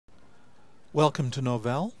Welcome to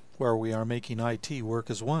Novell, where we are making IT work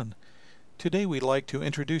as one. Today we'd like to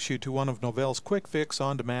introduce you to one of Novell's Quick Fix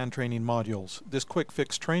on-demand training modules. This Quick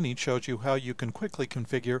Fix training shows you how you can quickly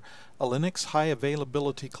configure a Linux high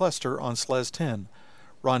availability cluster on SLES 10.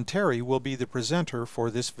 Ron Terry will be the presenter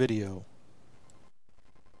for this video.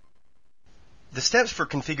 The steps for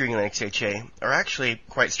configuring Linux HA are actually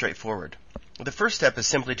quite straightforward. The first step is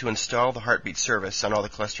simply to install the Heartbeat service on all the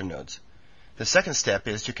cluster nodes. The second step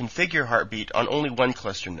is to configure Heartbeat on only one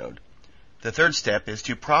cluster node. The third step is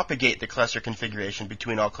to propagate the cluster configuration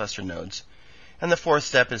between all cluster nodes. And the fourth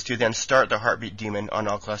step is to then start the Heartbeat daemon on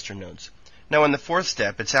all cluster nodes. Now in the fourth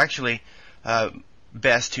step, it's actually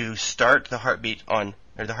best to start the Heartbeat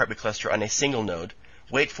cluster on a single node,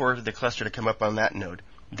 wait for the cluster to come up on that node,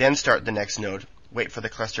 then start the next node, wait for the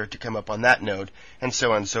cluster to come up on that node, and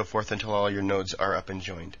so on and so forth until all your nodes are up and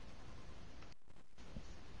joined.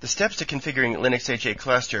 The steps to configuring Linux HA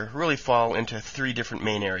cluster really fall into three different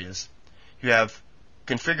main areas. You have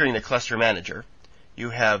configuring the cluster manager, you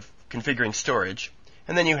have configuring storage,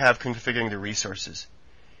 and then you have configuring the resources.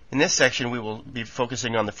 In this section, we will be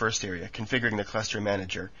focusing on the first area, configuring the cluster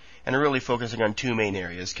manager, and really focusing on two main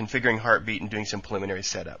areas, configuring Heartbeat and doing some preliminary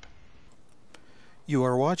setup. You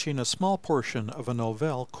are watching a small portion of a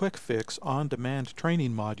Novell Quick Fix on-demand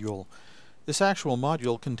training module. This actual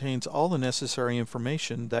module contains all the necessary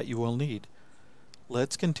information that you will need.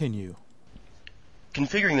 Let's continue.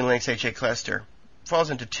 Configuring the Linux HA cluster falls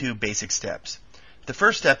into two basic steps. The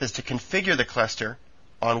first step is to configure the cluster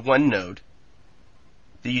on one node.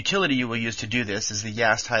 The utility you will use to do this is the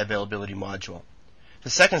YAST High Availability module. The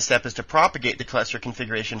second step is to propagate the cluster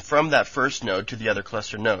configuration from that first node to the other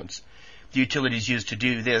cluster nodes. The utilities used to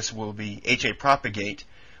do this will be HA propagate,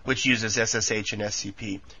 which uses SSH and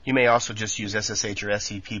SCP. You may also just use SSH or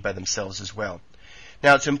SCP by themselves as well.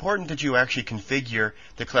 Now, it's important that you actually configure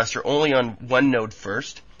the cluster only on one node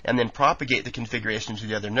first, and then propagate the configuration to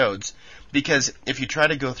the other nodes, because if you try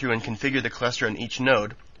to go through and configure the cluster on each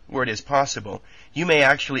node, where it is possible, you may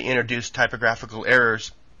actually introduce typographical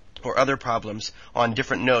errors or other problems on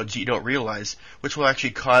different nodes you don't realize, which will actually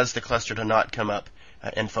cause the cluster to not come up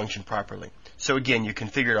and function properly. So again, you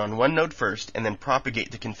configure it on one node first, and then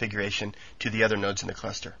propagate the configuration to the other nodes in the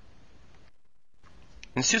cluster.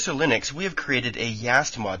 In SUSE Linux, we have created a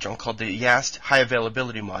YAST module called the YAST High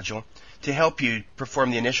Availability module to help you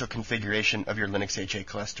perform the initial configuration of your Linux HA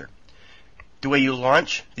cluster. The way you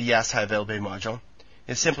launch the YAST High Availability module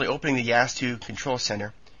is simply opening the YAST2 Control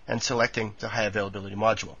Center and selecting the High Availability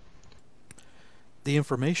module. The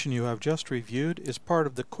information you have just reviewed is part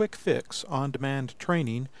of the Quick Fix on-demand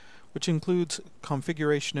training, which includes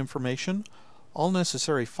configuration information, all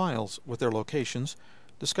necessary files with their locations,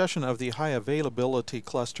 discussion of the high availability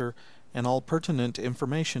cluster, and all pertinent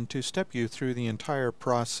information to step you through the entire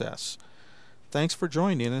process. Thanks for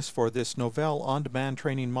joining us for this Novell on-demand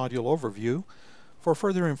training module overview. For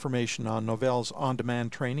further information on Novell's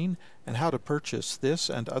on-demand training and how to purchase this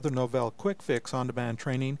and other Novell Quick Fix on-demand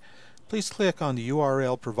training, please click on the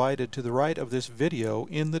URL provided to the right of this video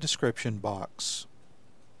in the description box.